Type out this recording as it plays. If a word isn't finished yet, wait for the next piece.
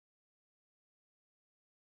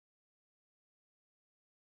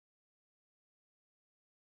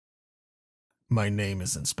My name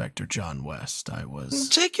is Inspector John West.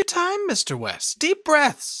 Take your time, Mr. West. Deep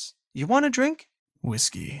breaths. You want a drink?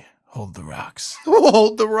 Whiskey. Hold the rocks.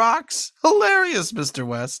 Hold the rocks. Hilarious, Mr.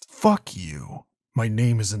 West. Fuck you. My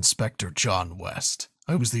name is Inspector John West.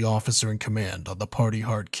 I was the officer in command on the Party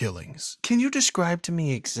Hard killings. Can you describe to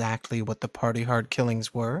me exactly what the Party Hard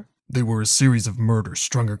killings were? They were a series of murders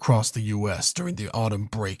strung across the U.S. during the autumn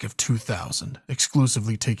break of 2000,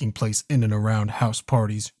 exclusively taking place in and around house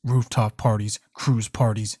parties, rooftop parties, cruise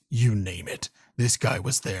parties, you name it. This guy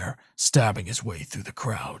was there, stabbing his way through the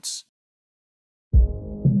crowds.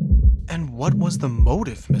 And what was the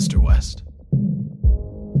motive, Mr. West?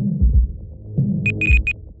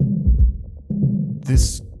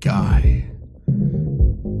 This guy,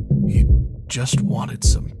 he just wanted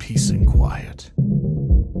some peace and quiet.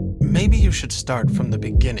 Maybe you should start from the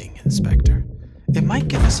beginning, Inspector. It might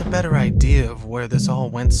give us a better idea of where this all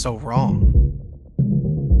went so wrong.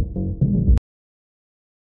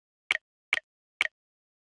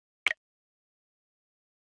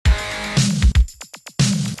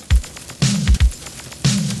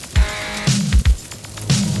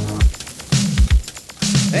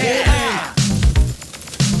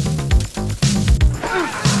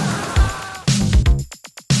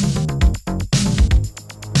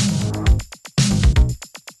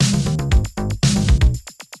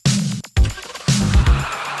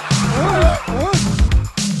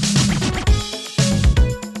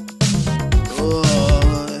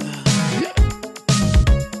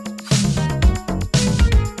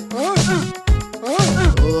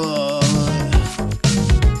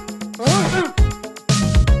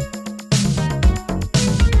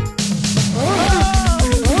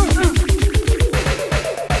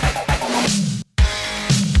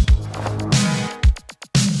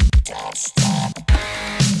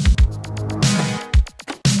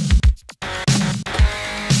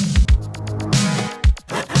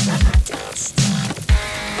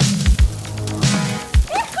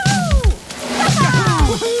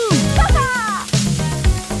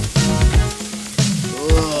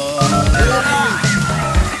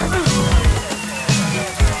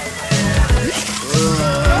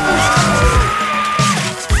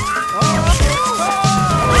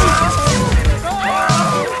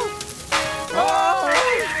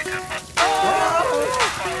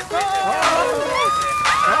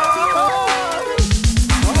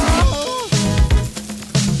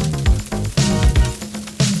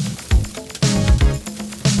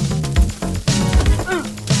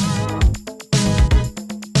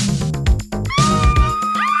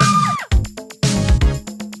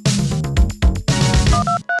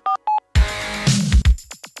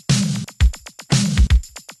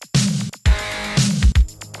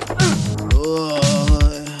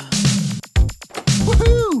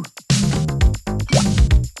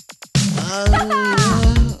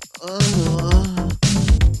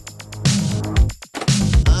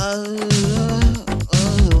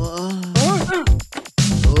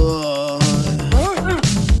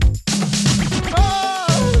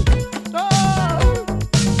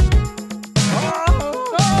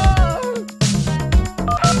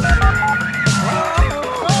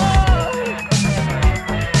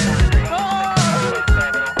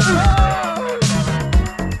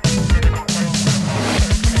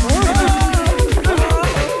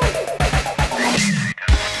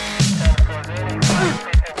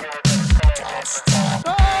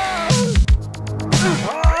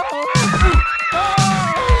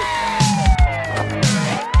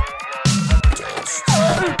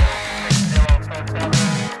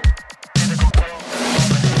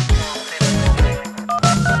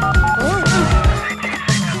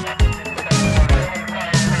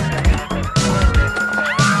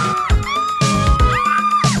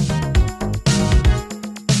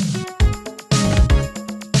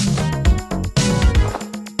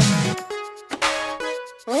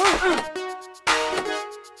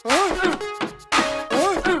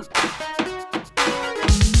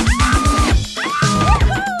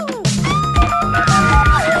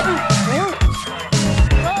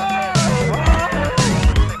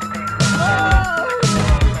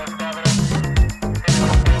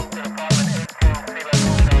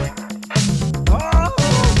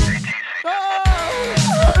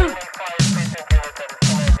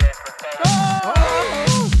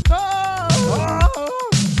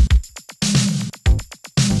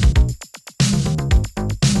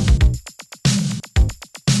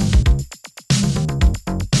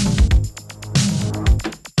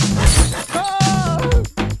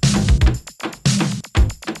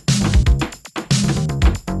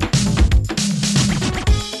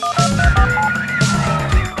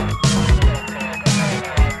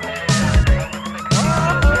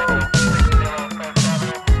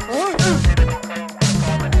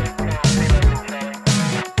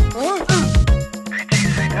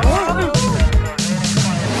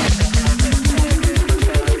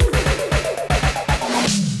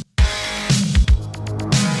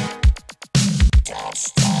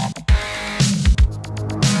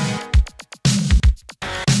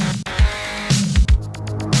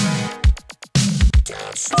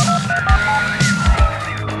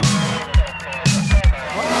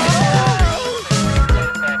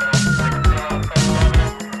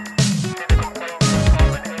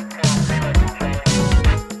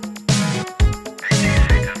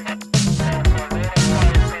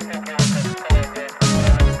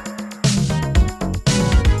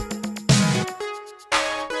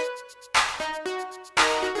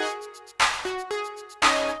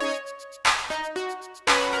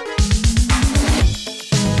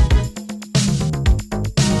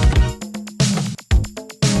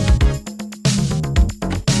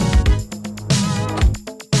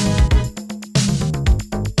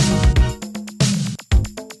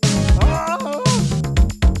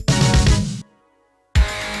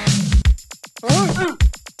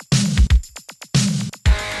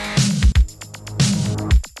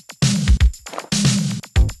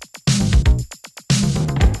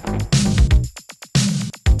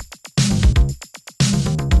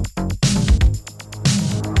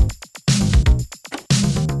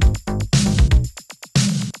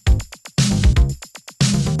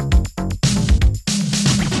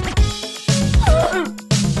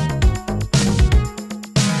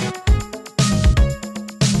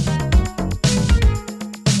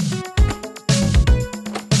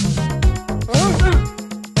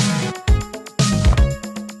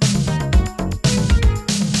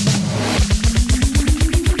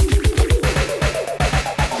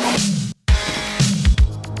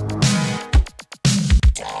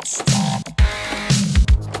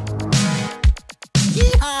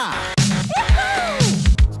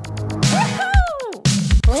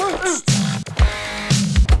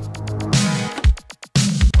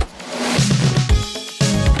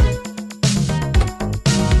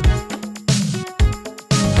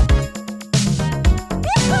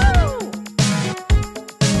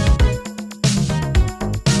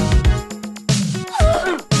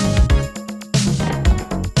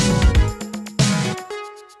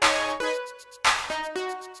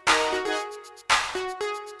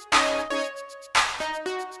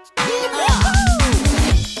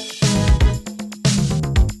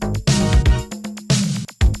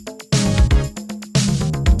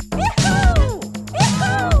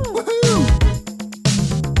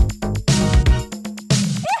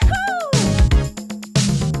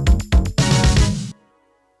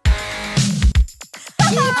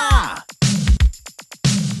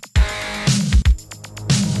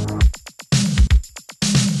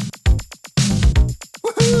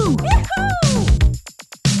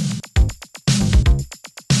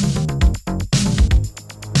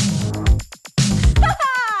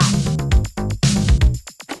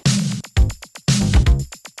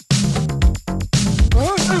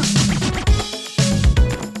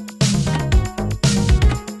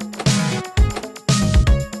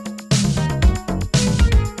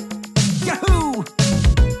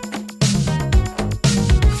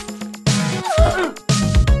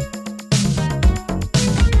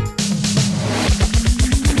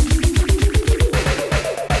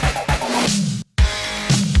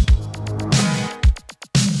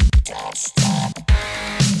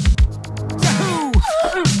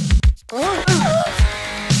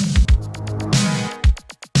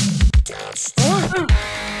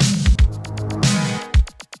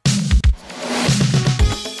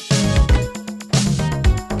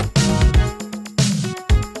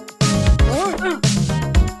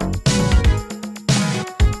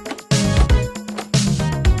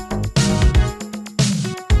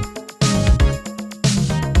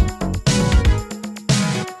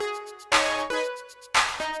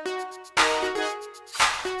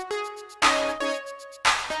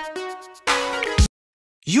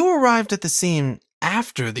 arrived at the scene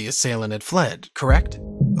after the assailant had fled, correct?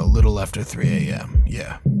 A little after 3 a.m.,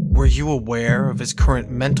 yeah. Were you aware of his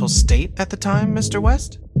current mental state at the time, Mr.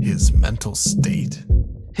 West? His mental state?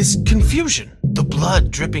 His confusion, the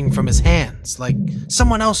blood dripping from his hands, like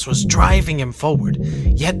someone else was driving him forward,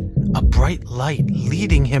 yet a bright light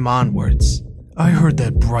leading him onwards. I heard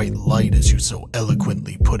that bright light, as you so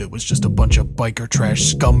eloquently put it, was just a bunch of biker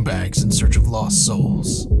trash scumbags in search of lost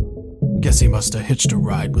souls. Guess he must have hitched a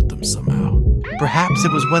ride with them somehow. Perhaps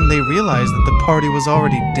it was when they realized that the party was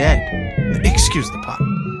already dead. Excuse the pun.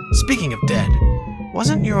 Speaking of dead,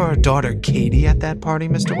 wasn't your daughter Katie at that party,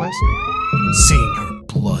 Mr. West? Seeing her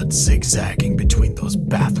blood zigzagging between those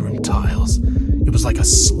bathroom tiles, it was like a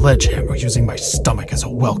sledgehammer using my stomach as a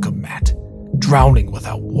welcome mat, drowning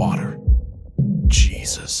without water.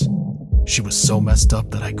 Jesus. She was so messed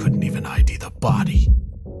up that I couldn't even ID the body.